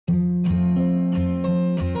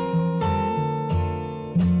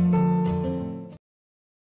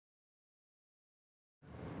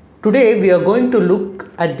Today we are going to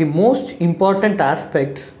look at the most important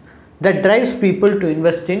aspects that drives people to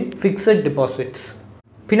invest in fixed deposits.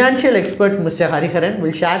 Financial expert Mr. Hariharan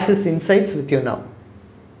will share his insights with you now.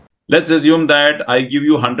 Let's assume that I give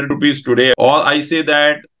you 100 rupees today, or I say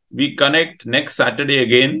that we connect next Saturday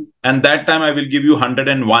again, and that time I will give you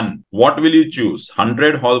 101. What will you choose,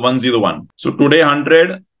 100 or 101? So today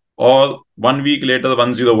 100 or 1 week later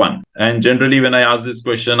 101. And generally when I ask this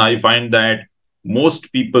question, I find that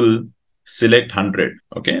most people select 100.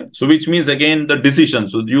 Okay, so which means again the decision.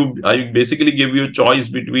 So I basically give you a choice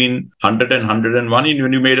between 100 and 101,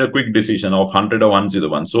 and you made a quick decision of 100 or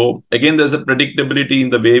 101. So again, there's a predictability in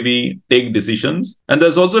the way we take decisions, and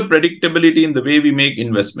there's also a predictability in the way we make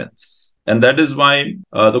investments. And that is why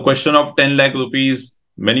the question of 10 lakh rupees,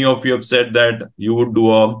 many of you have said that you would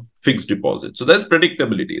do a fixed deposit. So there's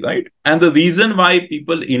predictability, right? And the reason why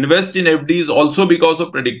people invest in FD is also because of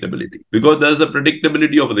predictability, because there's a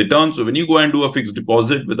predictability of return. So when you go and do a fixed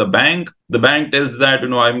deposit with a bank, the bank tells that,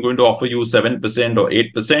 I'm going to offer you 7% or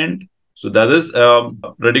 8%. So there is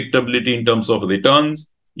predictability in terms of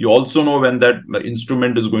returns. You also know when that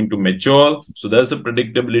instrument is going to mature. So there's a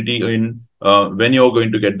predictability in when you're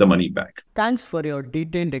going to get the money back. Thanks for your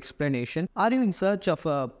detailed explanation. Are you in search of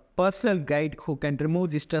a personal guide who can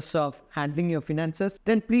remove the stress of handling your finances?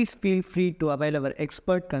 Then please feel free to avail our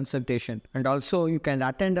expert consultation. And also you can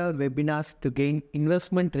attend our webinars to gain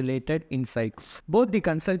investment related insights. Both the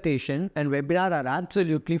consultation and webinar are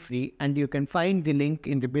absolutely free, and you can find the link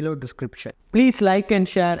in the below description. Please like and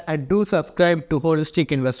share, and do subscribe to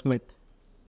Holistic Investment.